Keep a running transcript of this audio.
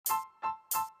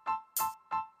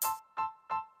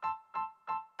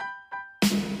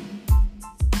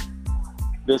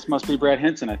This must be Brad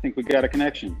Hinson. I think we got a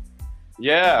connection.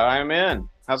 Yeah, I'm in.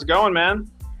 How's it going, man?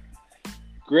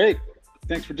 Great.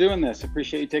 Thanks for doing this.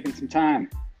 Appreciate you taking some time.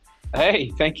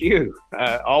 Hey, thank you.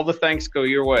 All the thanks go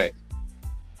your way.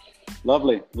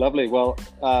 Lovely, lovely. Well,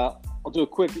 I'll do a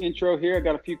quick intro here. I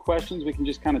got a few questions. We can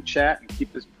just kind of chat and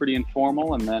keep this pretty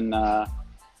informal, and then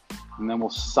we'll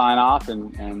sign off.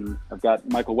 And I've got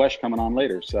Michael Wesch coming on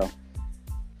later. So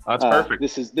that's perfect.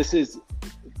 This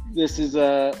is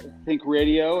Think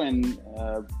Radio and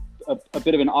a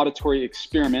bit of an auditory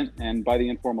experiment, and by the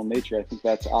informal nature, I think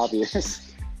that's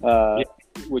obvious. Yeah.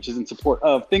 Which is in support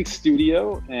of Think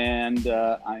Studio, and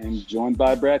I am joined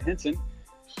by Brad Hinson.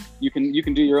 You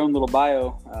can do your own little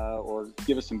bio or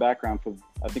give us some background. For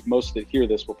I think most that hear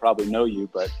this will probably know you,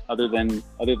 but other than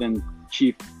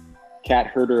Chief Cat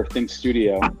Herder of Think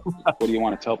Studio, what do you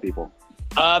want to tell people?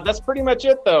 That's pretty much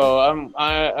it, though.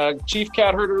 I'm Chief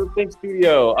Cat Herder of Think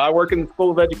Studio. I work in the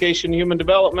School of Education and Human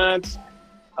Development.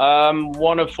 I'm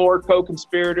one of 4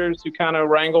 co-conspirators who kind of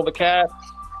wrangle the cats,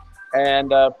 and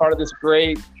part of this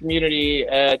great community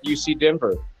at UC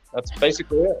Denver. That's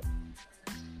basically it.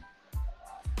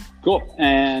 Cool.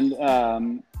 And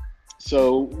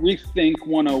so Rethink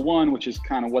 101, which is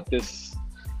kind of what this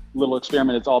little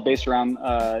experiment is all based around,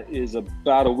 is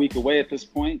about a week away at this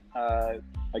point. I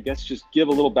guess just give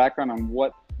a little background on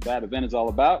what that event is all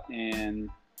about, and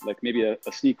like maybe a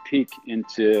sneak peek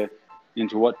into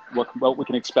what we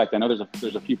can expect. I know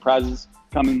there's a few prizes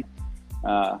coming.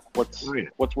 What's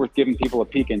worth giving people a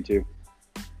peek into?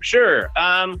 Sure.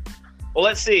 Well,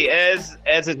 let's see. As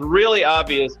is really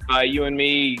obvious by you and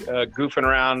me goofing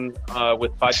around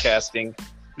with podcasting,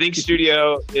 Think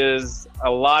Studio is a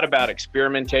lot about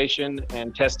experimentation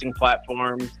and testing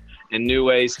platforms and new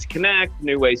ways to connect,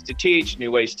 new ways to teach,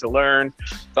 new ways to learn.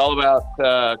 It's all about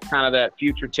kind of that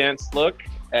future tense look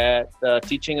at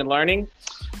teaching and learning.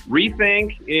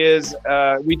 Rethink is,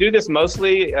 we do this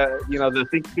mostly, the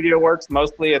Think Studio works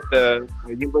mostly at the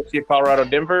University of Colorado,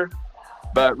 Denver.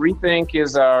 But Rethink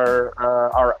is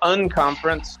our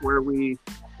unconference where we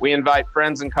invite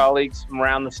friends and colleagues from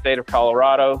around the state of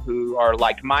Colorado who are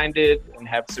like-minded and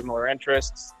have similar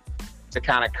interests to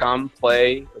kind of come,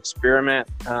 play, experiment,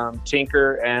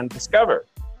 tinker, and discover.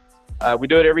 We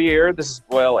do it every year.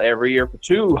 Every year for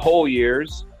 2 whole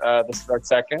years. This is our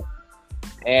second.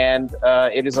 And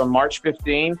it is on March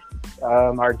 15th.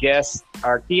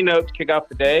 Our keynote to kick off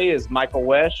the day is Michael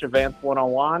Wesch, Advanced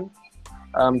 101.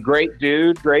 Great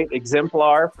dude, great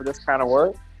exemplar for this kind of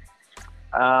work.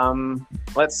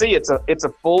 Let's see, it's a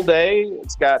full day.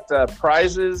 It's got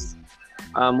prizes,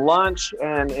 lunch,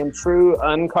 and in true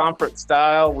unconference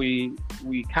style, we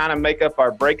kind of make up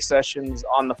our break sessions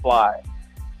on the fly.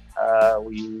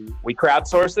 We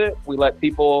crowdsource it. We let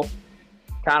people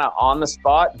kind of on the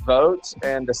spot vote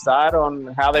and decide on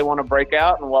how they want to break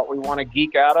out and what we want to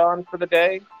geek out on for the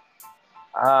day.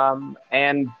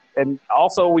 And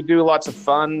also we do lots of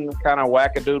fun kind of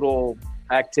wackadoodle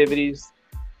activities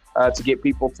to get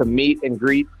people to meet and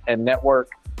greet and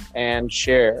network and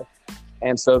share.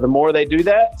 And so the more they do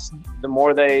that, the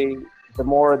more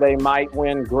they might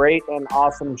win great and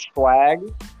awesome swag.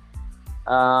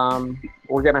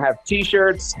 We're going to have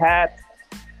t-shirts, hats.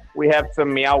 We have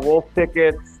some Meow Wolf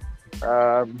tickets,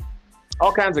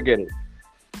 all kinds of goodies.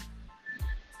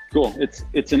 Cool.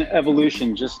 It's an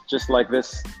evolution, just like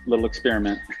this little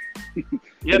experiment.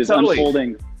 Yeah, it is totally.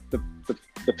 Unfolding.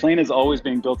 The plane is always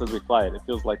being built as we fly it. It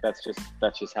feels like that's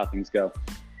just how things go.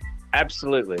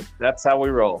 Absolutely. That's how we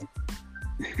roll.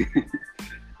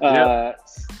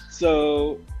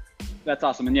 So that's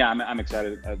awesome. And yeah, I'm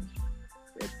excited. I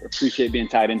appreciate being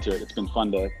tied into it. It's been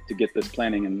fun to get this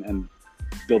planning and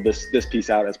build this piece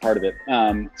out as part of it.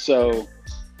 So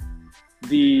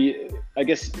I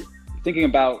guess thinking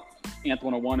about ANTH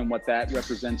 101 and what that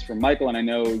represents for Michael, and I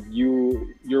know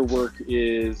your work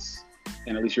is,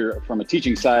 and at least you're from a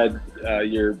teaching side,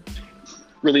 you're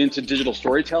really into digital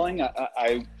storytelling.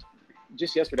 I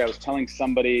just yesterday I was telling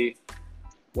somebody,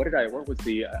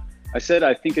 I said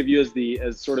I think of you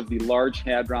as sort of the Large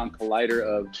Hadron Collider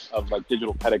of like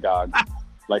digital pedagogues.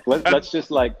 Like let's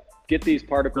just like get these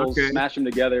particles, smash them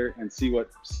together, and see what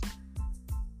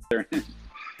they're in.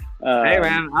 Hey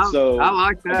man, I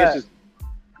like that. I guess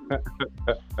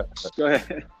go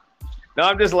ahead. No,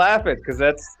 I'm just laughing because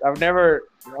that's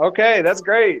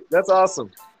great. That's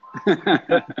awesome.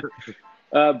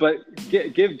 But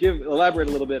elaborate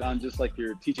a little bit on just like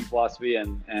your teaching philosophy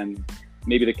and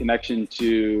maybe the connection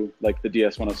to like the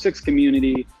DS 106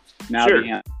 community. Now, sure.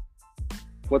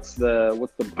 What's the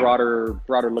broader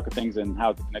look at things and how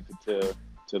it's connected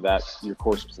to that, your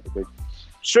course specifically?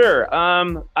 Sure.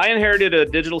 I inherited a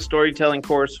digital storytelling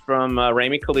course from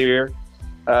Rami Kalir.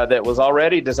 that was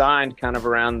already designed kind of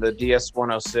around the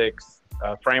DS-106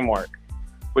 framework,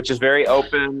 which is very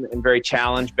open and very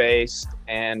challenge-based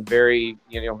and very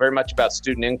much about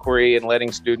student inquiry and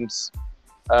letting students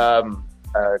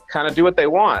kind of do what they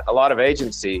want, a lot of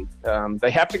agency.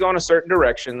 They have to go in a certain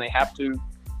direction. They have to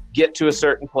get to a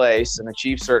certain place and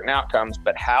achieve certain outcomes,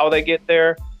 but how they get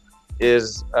there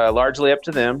is largely up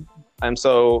to them. And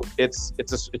so it's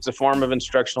a form of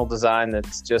instructional design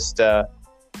that's just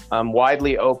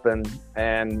widely open,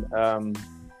 and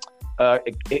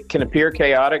it can appear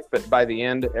chaotic, but by the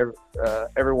end,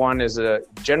 everyone is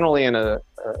generally in a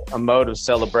mode of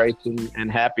celebration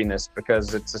and happiness,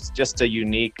 because it's just a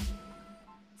unique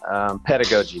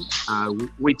pedagogy.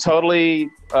 We totally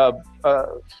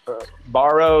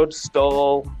borrowed,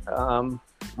 stole,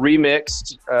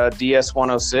 remixed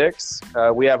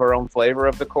DS-106. We have our own flavor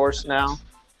of the course now,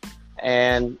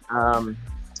 and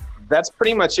that's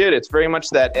pretty much it. It's very much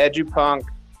that edupunk,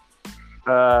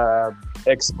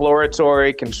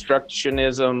 exploratory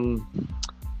constructionism,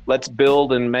 let's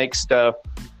build and make stuff,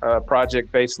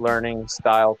 project-based learning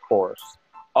style course.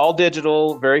 All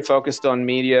digital, very focused on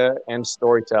media and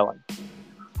storytelling.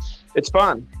 It's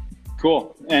fun.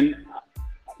 Cool. And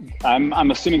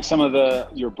I'm assuming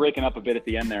you're breaking up a bit at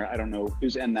the end there. I don't know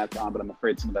whose end that's on, but I'm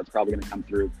afraid some of that's probably going to come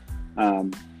through.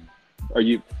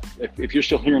 If you're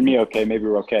still hearing me okay, maybe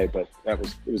we're okay, but it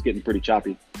was getting pretty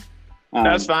choppy.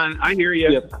 That's fine. I hear you.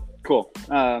 Yep. Cool.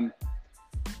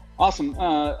 Awesome.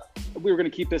 We were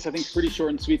going to keep this, I think, pretty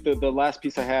short and sweet. The last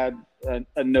piece I had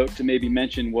a note to maybe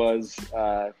mention was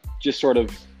just sort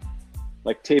of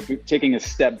like taking a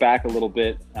step back a little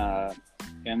bit.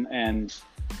 And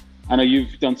I know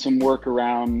you've done some work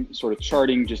around sort of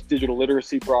charting just digital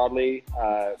literacy broadly.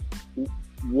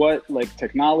 What like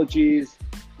technologies,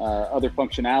 other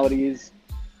functionalities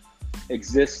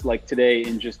exist like today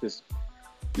in just this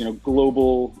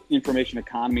global information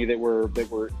economy that we're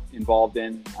involved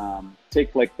in?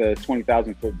 Take like the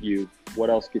 20,000 foot view. What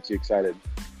else gets you excited?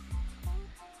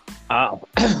 I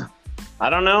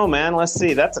don't know, man. Let's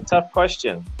see. That's a tough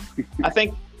question. I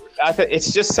think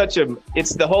it's just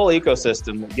it's the whole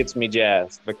ecosystem that gets me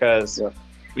jazzed, because when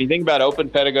you think about open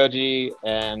pedagogy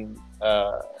and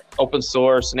open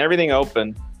source and everything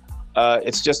open,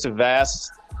 it's just a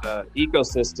vast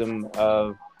ecosystem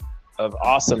of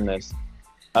awesomeness.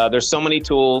 There's so many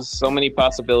tools, so many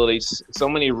possibilities, so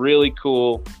many really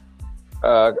cool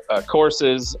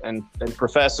courses and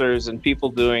professors and people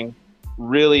doing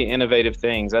really innovative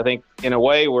things. I think in a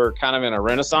way we're kind of in a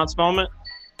renaissance moment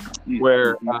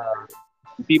where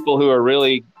people who are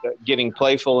really getting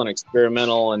playful and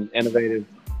experimental and innovative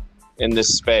in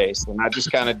this space, and I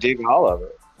just kind of dig all of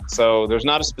it. So there's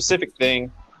not a specific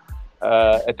thing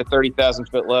at the 30,000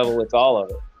 foot level, it's all of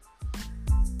it.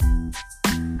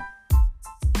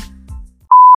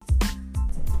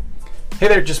 Hey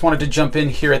there, just wanted to jump in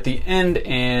here at the end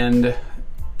and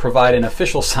provide an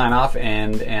official sign-off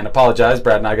and apologize.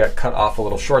 Brad and I got cut off a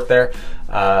little short there.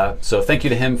 So thank you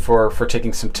to him for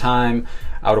taking some time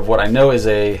out of what I know is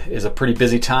a pretty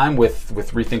busy time with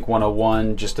Rethink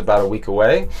 101 just about a week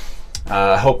away.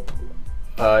 I hope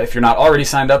if you're not already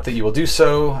signed up that you will do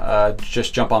so.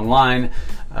 Just jump online,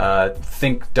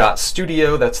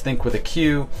 think.studio, that's think with a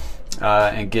Q,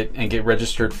 and get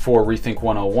registered for Rethink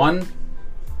 101.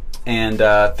 And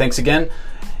thanks again.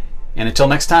 And until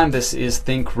next time, this is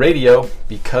Think Radio,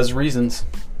 because reasons.